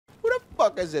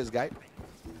fuck is this guy?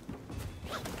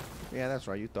 Yeah, that's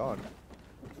right. You thought.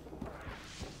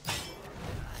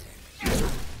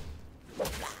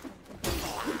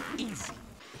 Easy.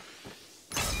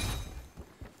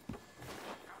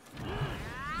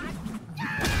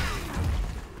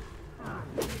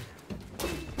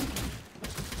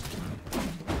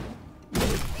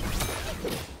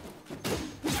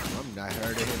 I'm not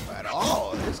hurting him at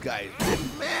all. This guy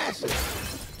is massive.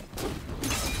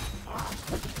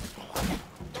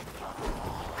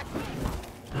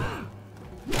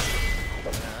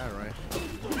 Alright.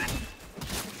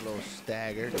 A little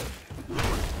staggered.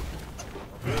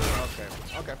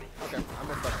 Okay.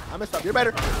 I messed up. You're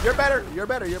better. You're better.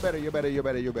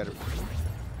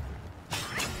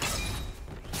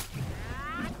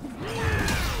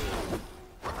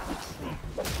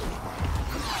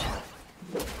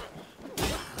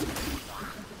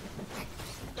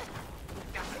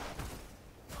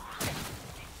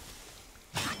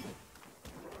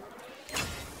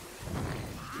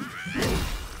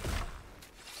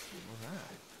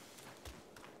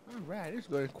 Alright, it's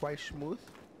going quite smooth.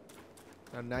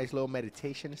 A nice little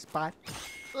meditation spot.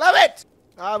 Love it!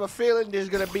 I have a feeling there's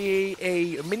gonna be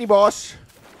a mini boss.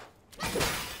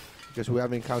 Because we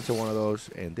haven't encountered one of those,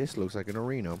 and this looks like an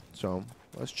arena. So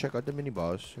let's check out the mini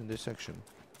boss in this section.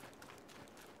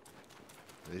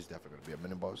 This is definitely gonna be a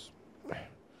mini boss. Let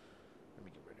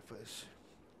me get ready for this.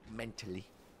 Mentally.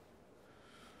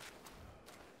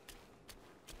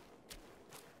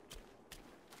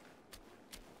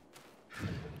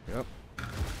 Yep.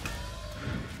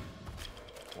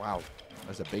 Wow,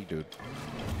 that's a big dude.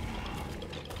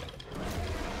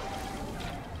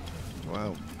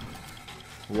 Wow.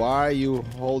 Why are you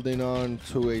holding on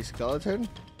to a skeleton?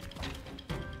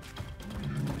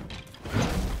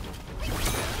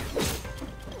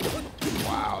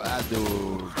 Wow, that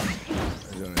dude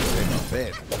is gonna take a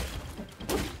bit.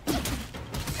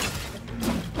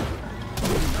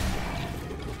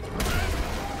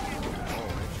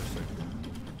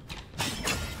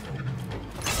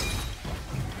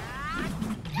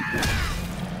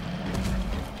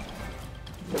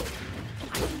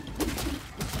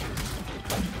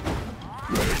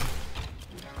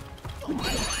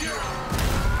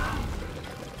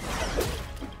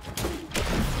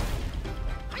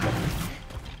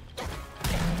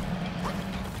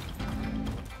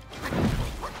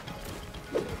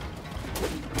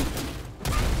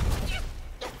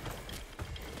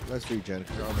 Let's regen,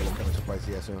 because I'm kind of surprised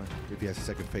he has if he has a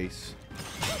second face.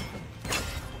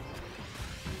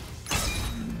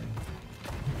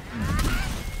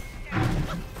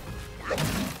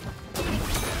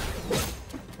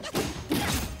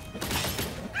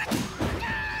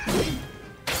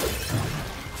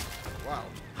 Wow,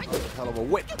 that was a hell of a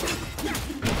whip.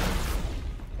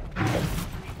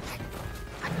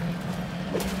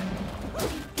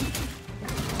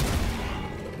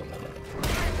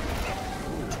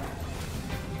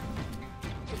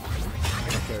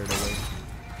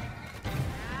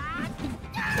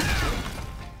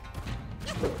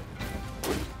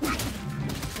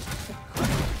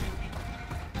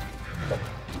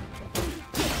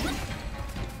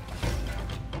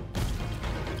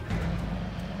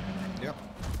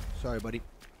 Sorry, buddy.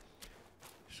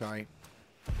 Sorry.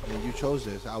 I mean, you chose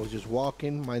this. I was just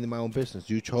walking, minding my own business.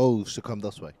 You chose to come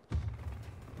this way.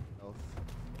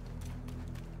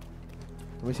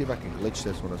 Let me see if I can glitch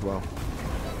this one as well.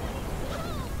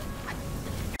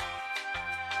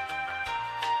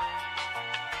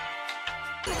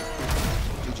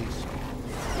 GG's.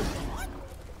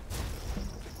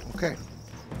 Okay.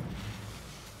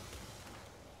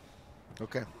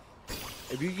 Okay.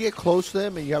 If you get close to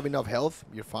them and you have enough health,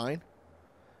 you're fine.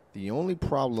 The only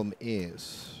problem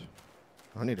is,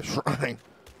 I need a shrine,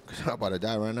 because I'm about to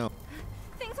die right now.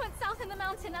 Things went south in the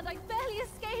mountain and I barely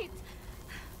escaped.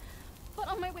 But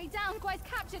on my way down, guys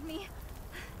captured me.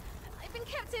 I've been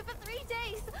kept here for 3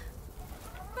 days.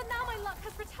 But now my luck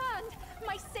has returned.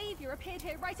 My savior appeared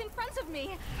here right in front of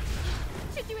me.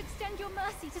 Should you extend your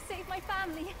mercy to save my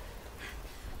family?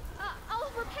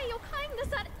 I'll repay your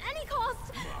kindness at any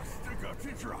cost. Master got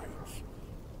it right.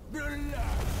 The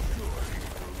last choice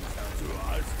to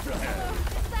us.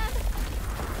 Then,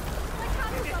 my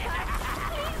candles are back.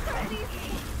 Please don't leave me.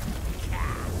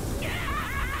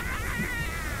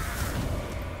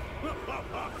 And what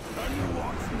now?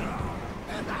 Vulnerable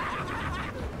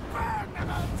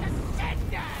to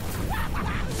cinders.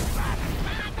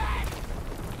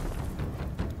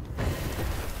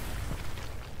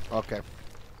 Okay.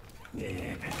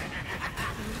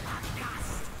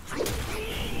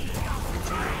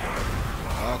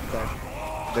 Okay.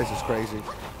 This is crazy.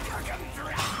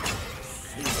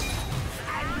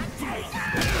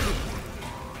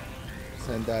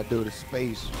 Send that dude to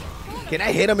space. Can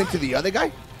I hit him into the other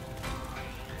guy?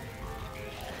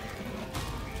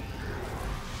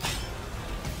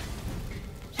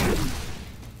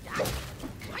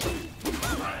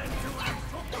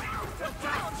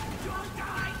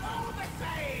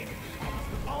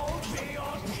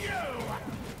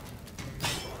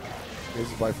 This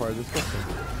is by far disgusting.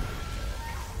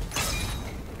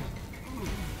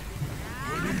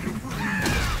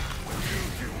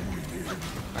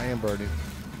 I am burning.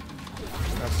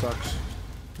 That sucks.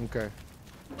 Okay.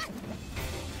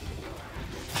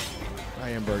 I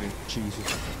am burning.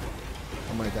 Jesus.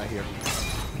 I'm gonna die here.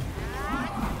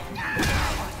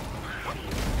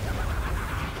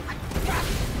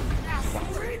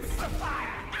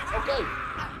 Okay.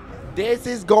 This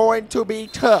is going to be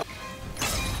tough.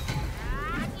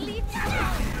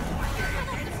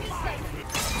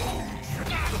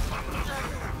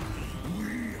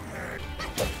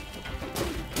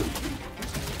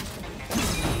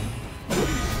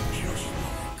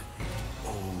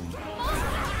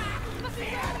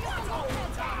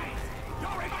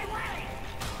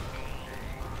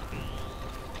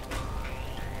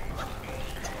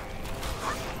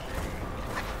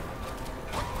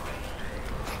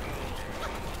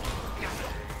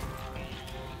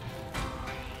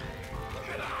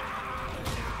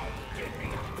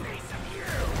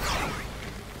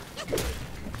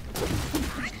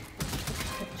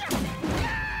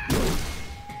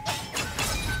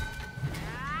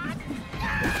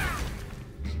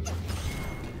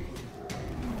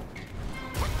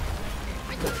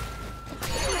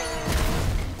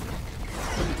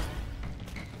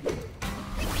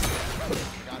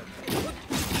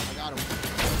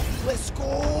 Let's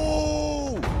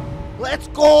go! Let's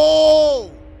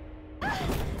go!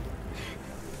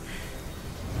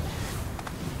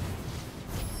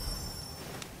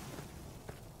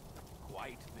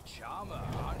 Quite the charmer,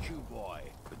 aren't you, boy?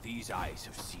 But these eyes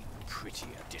have seen prettier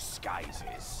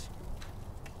disguises.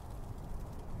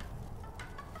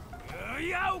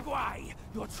 Yao Guai!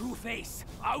 Your true face!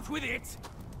 Out with it!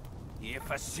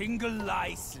 If a single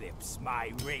lie slips,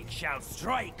 my rake shall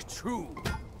strike true.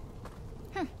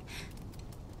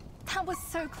 That was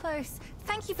so close.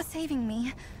 Thank you for saving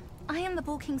me. I am the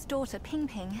Bull King's daughter, Ping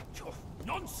Ping. Oh,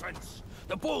 nonsense!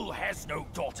 The bull has no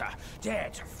daughter. Dare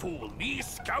to fool me,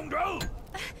 scoundrel!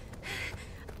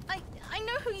 I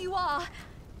know who you are.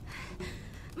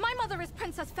 My mother is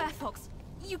Princess Fairfox.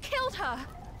 You killed her.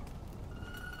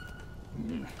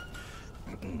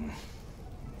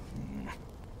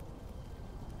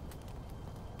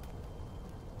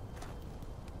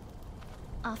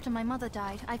 After my mother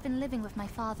died, I've been living with my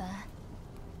father.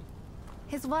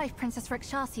 His wife, Princess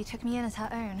Rikshasi, took me in as her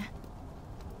own.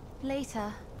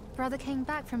 Later, brother came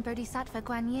back from Bodhisattva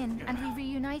Guanyin, and we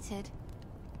reunited.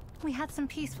 We had some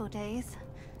peaceful days.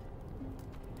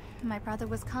 My brother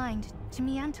was kind to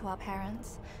me and to our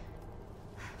parents.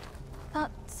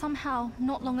 But somehow,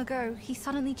 not long ago, he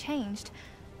suddenly changed.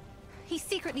 He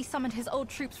secretly summoned his old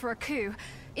troops for a coup,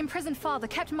 imprisoned father,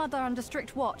 kept mother under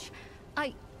strict watch.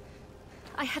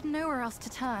 I had nowhere else to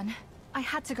turn. I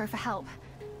had to go for help.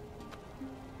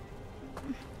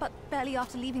 But barely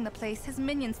after leaving the place, his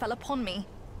minions fell upon me.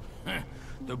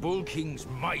 The Bull King's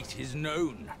might is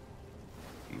known.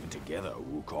 Even together,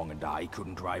 Wukong and I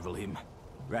couldn't rival him.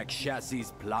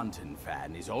 Rakshasi's plantain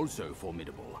fan is also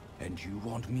formidable. And you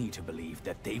want me to believe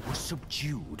that they were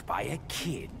subdued by a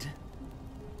kid?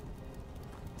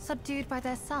 Subdued by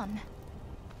their son.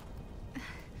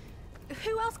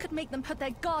 Who else could make them put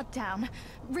their guard down?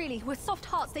 Really, with soft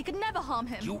hearts, they could never harm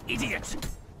him. You idiot!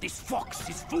 This fox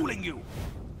is fooling you!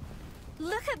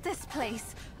 Look at this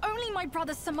place! Only my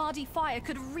brother's Samadhi fire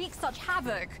could wreak such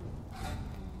havoc!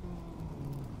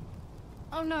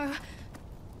 Oh no.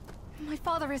 My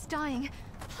father is dying.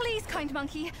 Please, kind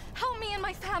monkey, help me and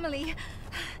my family!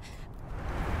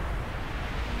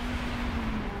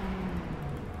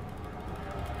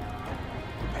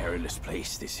 Perilous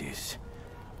place this is.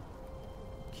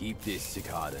 Keep this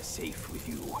cicada safe with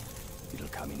you. It'll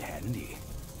come in handy.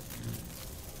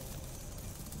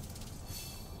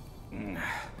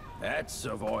 That's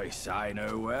a voice I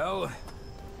know well.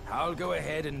 I'll go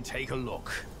ahead and take a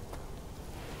look.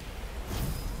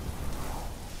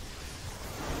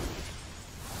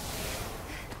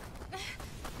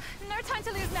 No time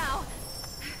to lose now!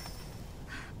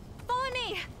 Follow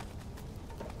me!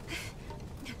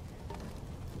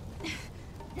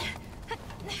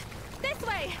 This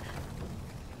way!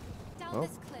 Down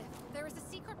this cliff, there is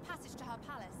a secret passage to her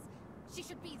palace. She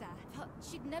should be there, but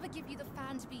she'd never give you the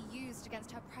fan to be used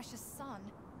against her precious son.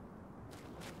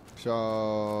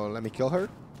 So, let me kill her?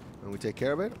 And we take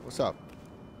care of it? What's up?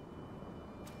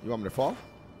 You want me to fall?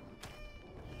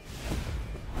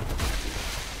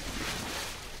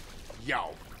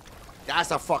 Yo,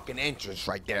 that's a fucking entrance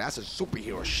right there. That's a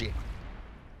superhero shit.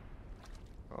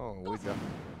 Oh, we got...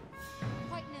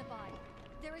 Quite nearby,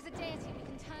 there is a deity we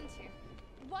can turn to.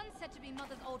 One said to be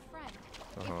Mother's old friend.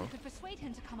 If we could persuade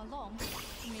him to come along,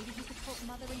 maybe he could talk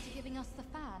Mother into giving us the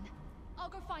fan. I'll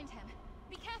go find him.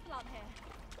 Be careful out here.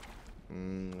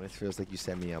 This feels like you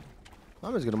set me up.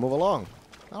 I'm just gonna move along.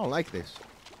 I don't like this.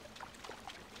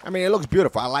 I mean, it looks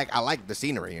beautiful. I like the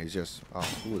scenery. It's just, oh,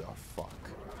 who the fuck?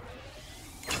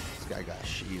 This guy got a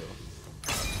shield.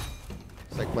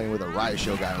 It's like playing with a riot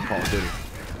show guy on Call of Duty.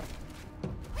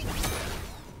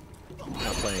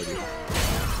 Not playing with you.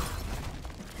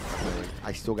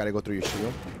 I still gotta go through your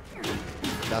shield.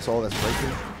 That's all that's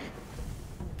breaking.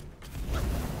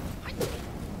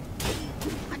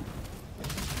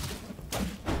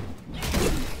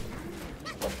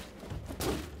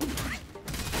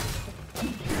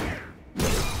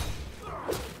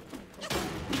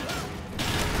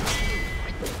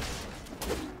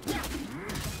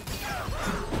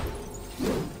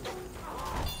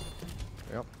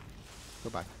 Yep.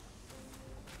 Goodbye.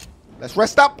 Let's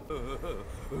rest up.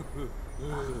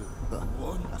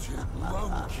 Wanted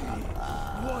monkey,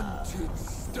 wanted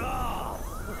star,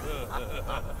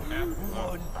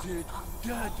 wanted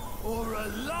dead or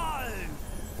alive.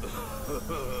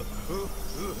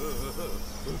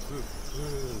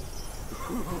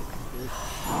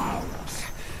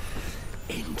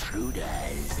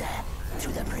 Intruders to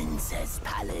the Princess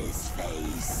Palace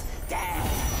face death.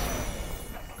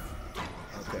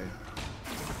 Okay.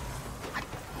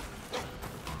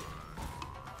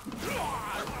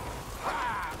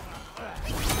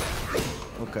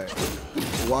 Okay.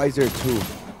 Why is there two?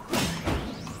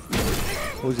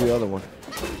 Who's the other one?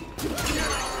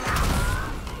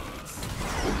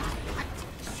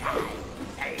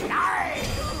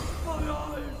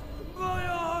 My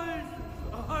eyes,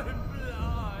 I'm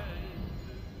blind.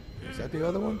 Is that the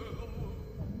other one?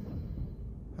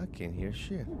 I can't hear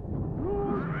shit.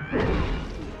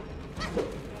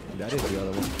 That is the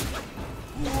other one.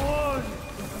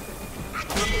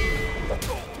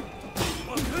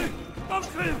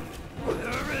 Monkey,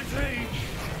 where is he?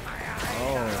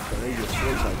 Oh, so they just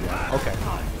switch like that. Okay.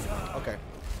 Okay.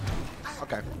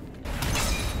 Okay.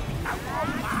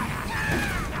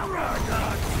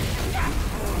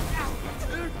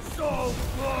 It's so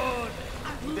good.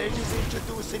 They're just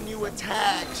introducing new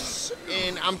attacks,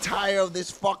 and I'm tired of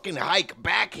this fucking hike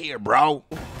back here, bro.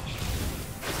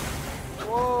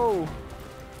 Whoa.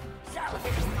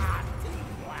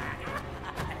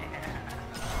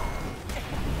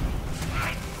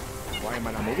 Why am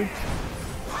I not moving?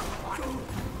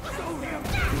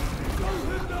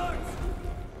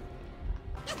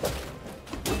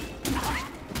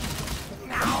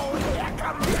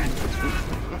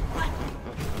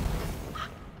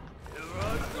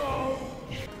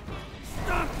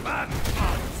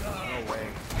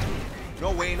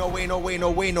 No way, no way, no way,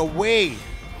 no way, no way.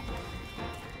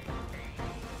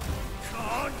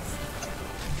 Can't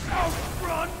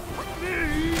outrun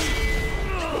me.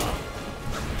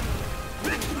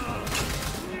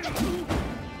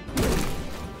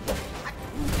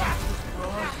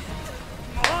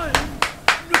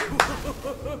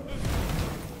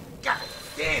 God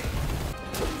damn.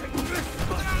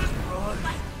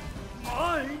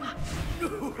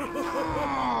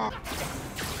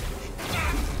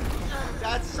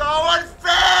 That's so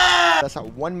unfair! That's a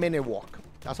 1 minute walk.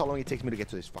 That's how long it takes me to get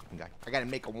to this fucking guy. I gotta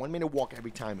make a 1 minute walk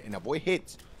every time and avoid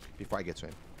hits before I get to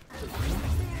him.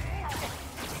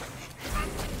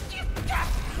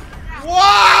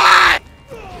 What?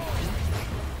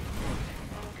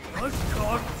 I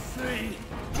can't see,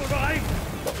 but I...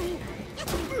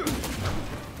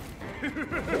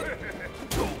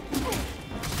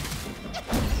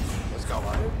 Let's go,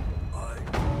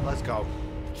 let's go.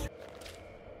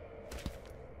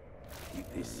 Keep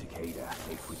this cicada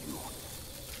safe with you.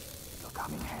 It'll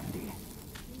come in handy.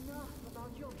 Enough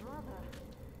about your brother.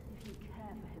 If you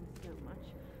care for him so much,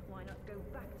 why not go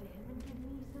back to him and give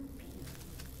me some peace?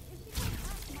 If you can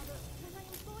ask, Mother, then I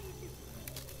implore you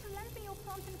to lend me your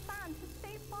plant and fan to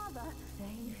save Father.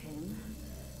 Save him,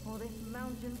 or this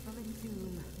mountain from its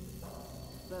doom.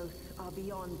 Both are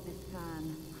beyond this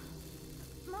fan.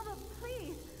 Mother,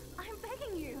 please, I'm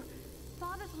begging you.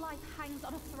 Father's life hangs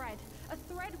on a thread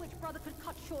which Brother could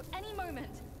cut short any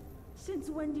moment. Since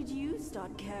when did you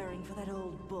start caring for that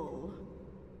old bull?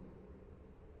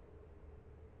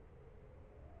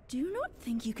 Do you not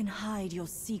think you can hide your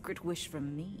secret wish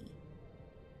from me?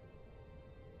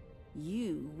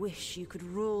 You wish you could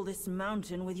rule this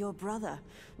mountain with your brother,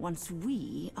 once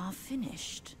we are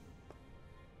finished.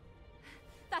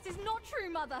 That is not true,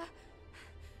 Mother.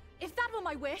 If that were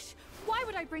my wish, why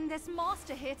would I bring this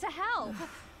master here to help?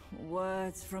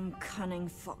 Words from cunning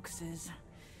foxes.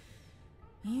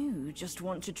 You just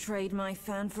want to trade my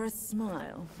fan for a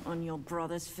smile on your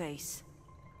brother's face.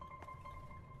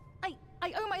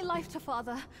 I owe my life to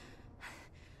Father.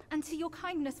 And to your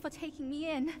kindness for taking me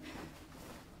in.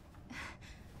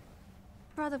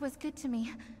 Brother was good to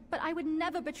me, but I would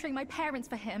never betray my parents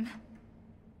for him.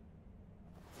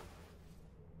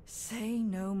 Say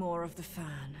no more of the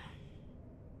fan.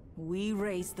 We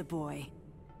raised the boy.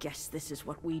 Guess this is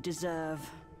what we deserve.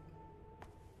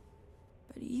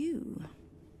 But you...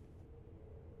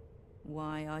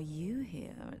 why are you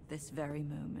here at this very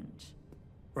moment?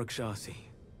 Rakshasi,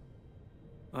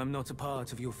 I'm not a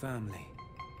part of your family,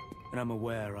 and I'm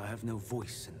aware I have no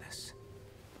voice in this.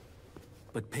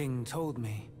 But Ping told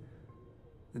me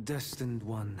the Destined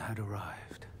One had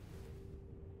arrived.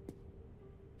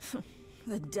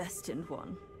 The Destined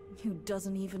One, who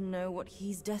doesn't even know what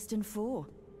he's destined for.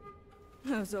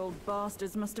 Those old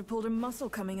bastards must have pulled a muscle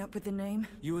coming up with the name.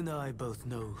 You and I both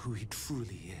know who he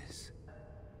truly is.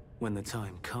 When the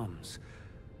time comes,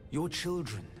 your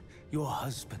children, your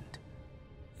husband,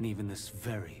 and even this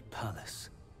very palace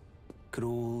could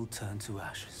all turn to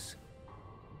ashes.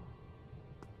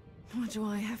 What do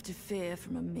I have to fear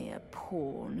from a mere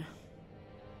pawn?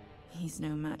 He's no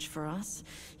match for us.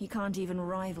 He can't even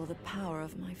rival the power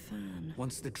of my fan.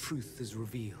 Once the truth is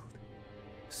revealed,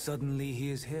 suddenly he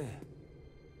is here.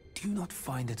 Do you not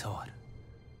find it odd?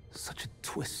 Such a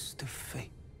twist of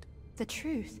fate. The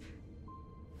truth?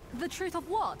 The truth of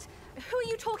what? Who are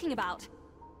you talking about?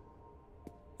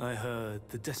 I heard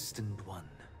the Destined One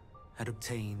had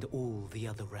obtained all the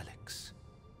other relics.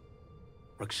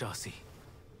 Rakshasi,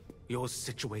 your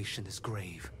situation is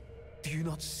grave. Do you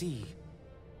not see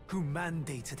who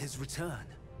mandated his return?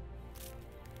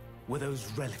 Were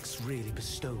those relics really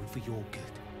bestowed for your good?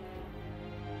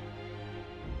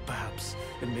 Perhaps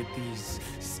amid these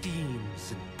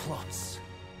schemes and plots,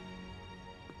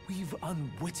 we've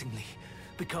unwittingly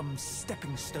become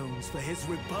stepping stones for his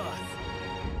rebirth.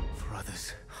 For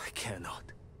others, I care not.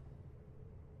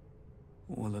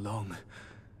 All along,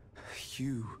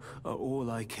 you are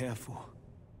all I care for.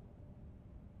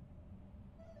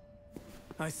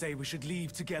 I say we should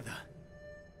leave together.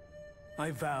 I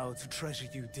vow to treasure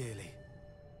you dearly,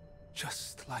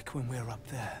 just like when we're up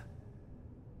there.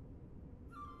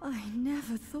 I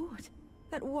never thought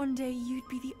that one day you'd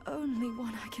be the only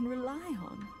one I can rely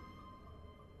on.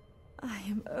 I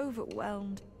am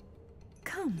overwhelmed.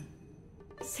 Come,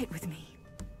 sit with me,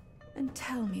 and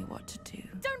tell me what to do.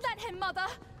 Don't let him, Mother!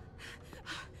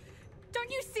 Don't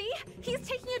you see? He's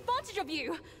taking advantage of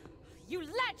you! You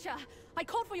lecher! I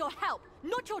called for your help,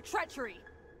 not your treachery!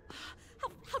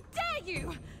 How dare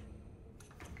you!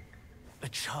 A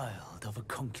child of a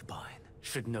concubine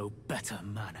should know better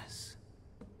manners.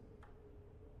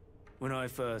 When I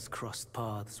first crossed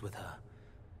paths with her,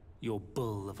 your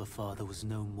bull of a father was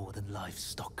no more than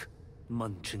livestock,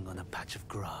 munching on a patch of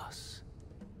grass.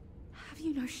 Have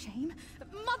you no shame?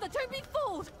 Mother, don't be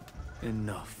fooled!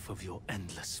 Enough of your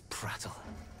endless prattle.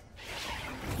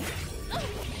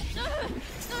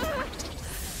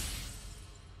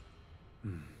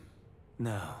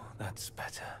 Now, that's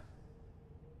better.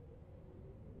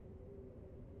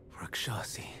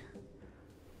 Rakshasi,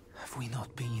 have we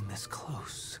not been this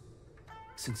close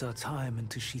since our time in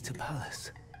Tushita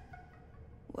Palace?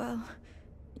 Well,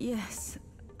 yes,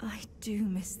 I do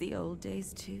miss the old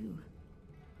days too.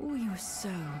 We were so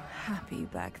happy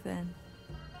back then.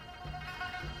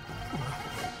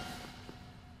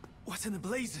 What in the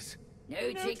blazes?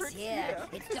 No tricks here.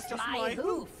 It's just my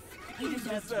hoof. You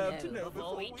deserve to know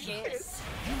before we kiss.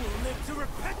 You will live to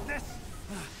repent this!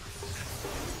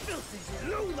 Filthy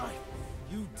lowlife!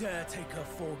 You dare take her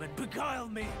form and beguile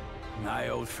me! My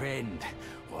old friend,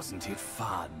 wasn't it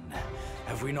fun?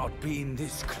 Have we not been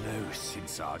this close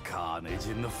since our carnage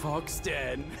in the fox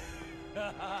den? You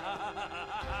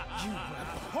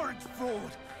abhorrent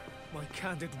fraud! My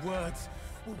candid words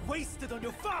were wasted on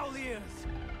your foul ears!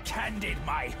 Candid,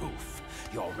 my hoof.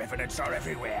 Your revenants are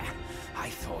everywhere. I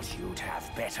thought you'd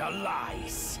have better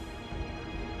lies.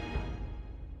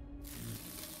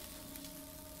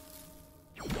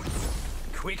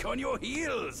 Quick on your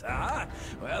heels, huh?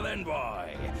 Well then,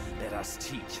 boy, let us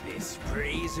teach this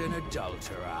brazen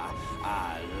adulterer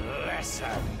a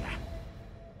lesson.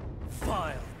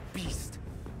 Vile beast!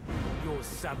 Your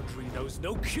savagery knows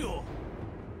no cure!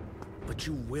 But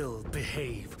you will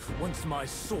behave once my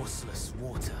sourceless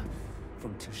water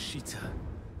from Tushita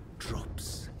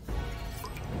drops.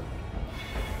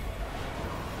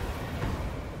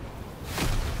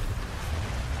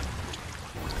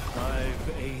 I've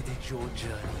aided your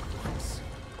journey once.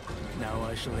 Now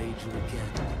I shall aid you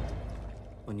again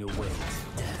on your way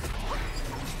to death.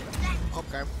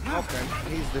 Okay, okay.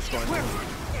 He's this one.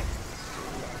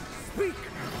 Speak!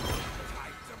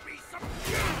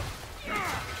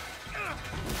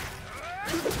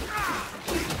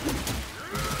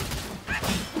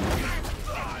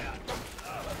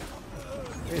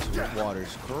 This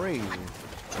water's crazy.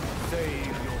 Save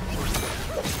your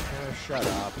Shut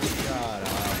up. Shut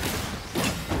up.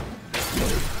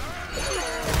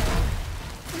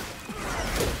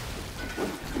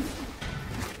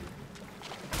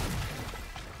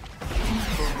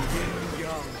 from yin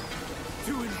yang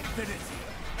to infinity.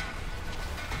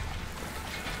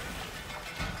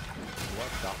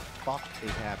 What the fuck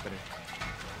is happening?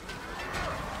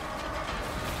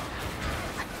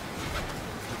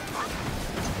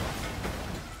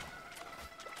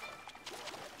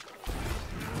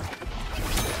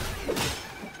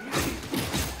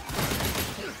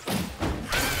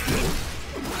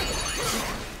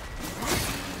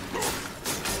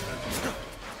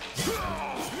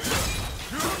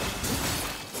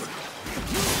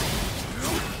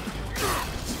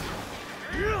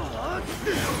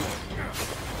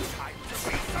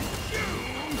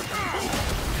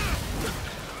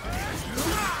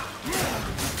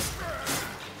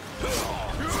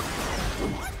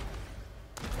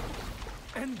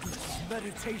 Endless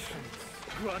meditations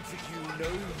granted you no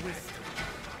wisdom.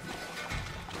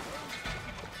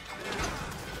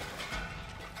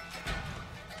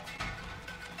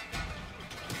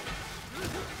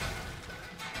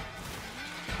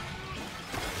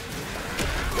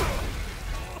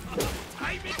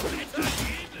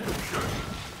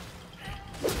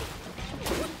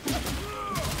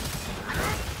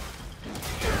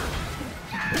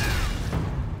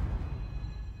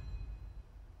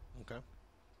 Okay.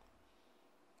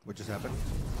 What just happened?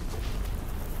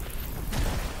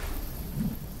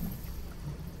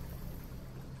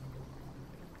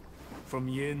 From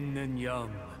yin and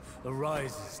yang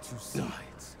arises two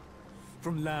sides.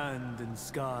 From land and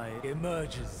sky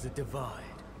emerges a divide.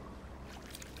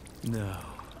 Now,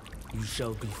 you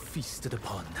shall be feasted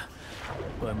upon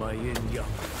by my yin-yang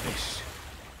fish.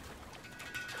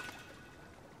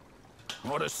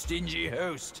 What a stingy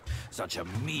host. Such a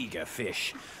meager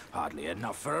fish. Hardly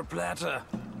enough for a platter.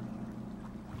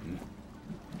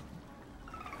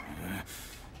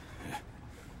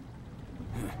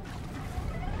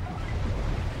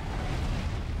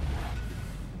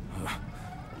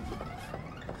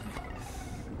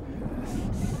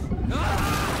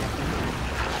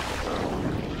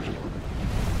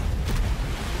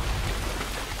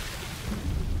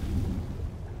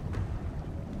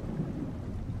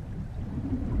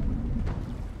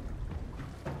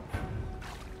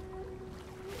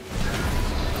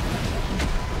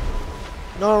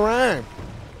 All right.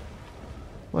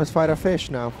 Let's fight a fish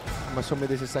now. I'm assuming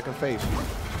this is second phase.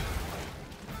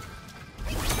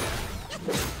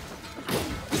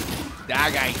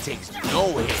 That guy takes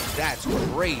no hit. That's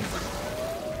crazy.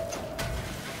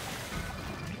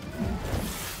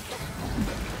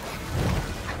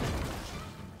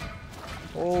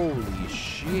 Holy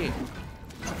shit.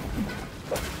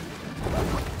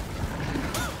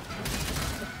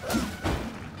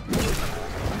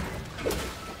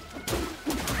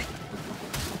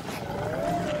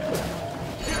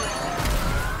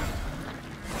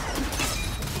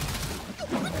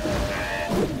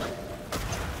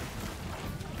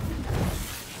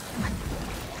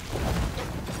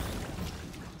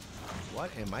 What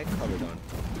am I covered on?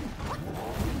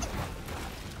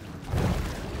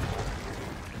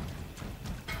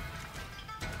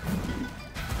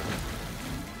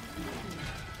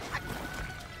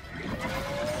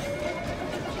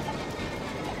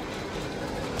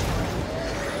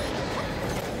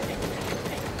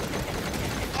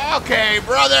 Okay,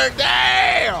 brother,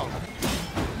 damn!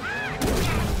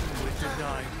 Would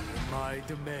deny me my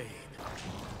domain.